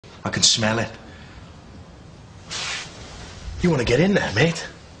I can smell it. You want to get in there, mate?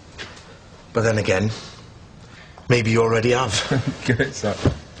 But then again, maybe you already have. Good, sir.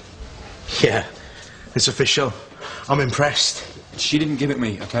 Yeah, it's official. I'm impressed. She didn't give it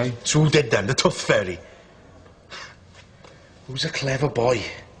me, okay? So who did then? The Tooth Fairy? Who's a clever boy?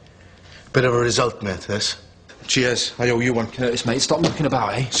 Bit of a result, mate, this. Cheers, I owe you one. Curtis, mate, stop mucking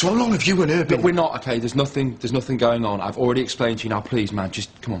about, eh? So how long have you and her been... Look, we're not, okay? There's nothing going on. I've already explained to you now. Please, man, just,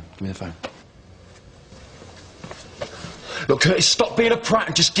 come on, give me the phone. Look, Curtis, stop being a prat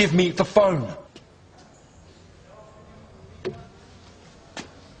and just give me the phone.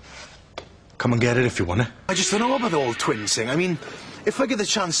 Come and get it if you want it. I just don't know about the old twins thing. I mean, if I get the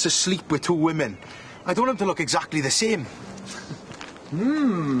chance to sleep with two women, I don't have to look exactly the same.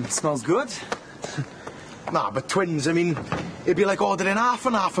 Smells good. Nah, but twins, I mean, it'd be like ordering half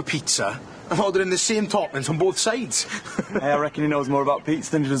and half a pizza and ordering the same toppings on both sides. Hey, I reckon he knows more about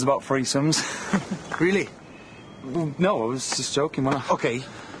pizza than he does about threesomes. Really? Well, no, I was just joking, wasn't I? Okay,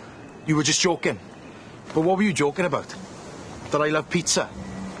 you were just joking. But what were you joking about? That I love pizza?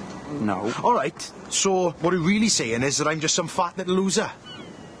 No. All right, so what you're really saying is that I'm just some fat little loser.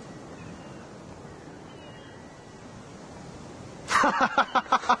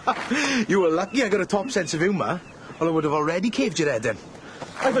 You were lucky I got a top sense of humour, or I would have already caved your head in.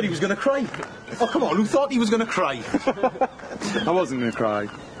 I thought he was going to cry. Oh, come on, who thought he was going to cry? I wasn't going to cry.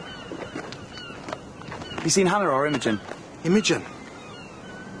 You seen Hannah or Imogen? Imogen?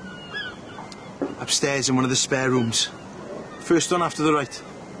 Upstairs in one of the spare rooms. First one after the right.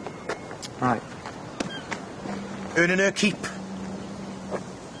 Right. Earning her keep.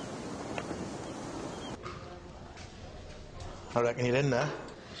 I reckon you're in there.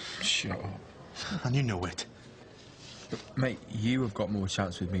 Shut up. And you know it. Look, mate, you have got more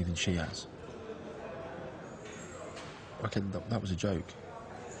chance with me than she has. Okay, that was a joke.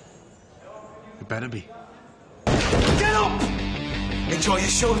 It better be. Get up! Enjoy your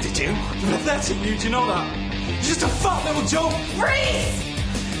show, did you? You're pathetic, you, do you know that? You're just a fat little joke. Rees!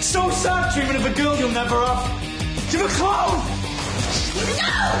 So sad dreaming of a girl you'll never have. You're a clown!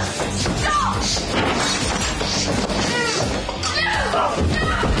 No! Stop!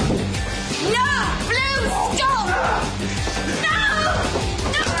 No! Blue, stop!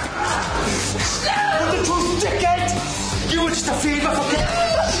 You little dickhead! You were just a favour for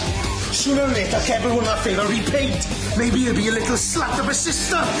Kevin. Sooner or later, Kevin will have favour repaid. Maybe he'll be a little slut of a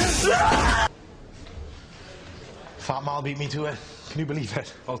sister. Fat Mal beat me to it. Can you believe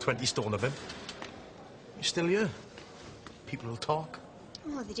it? All 20 stone of him. You're still here. People will talk.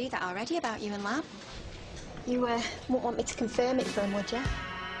 Well, they do that already about you and Lab. You wouldn't want me to confirm it for him, would you?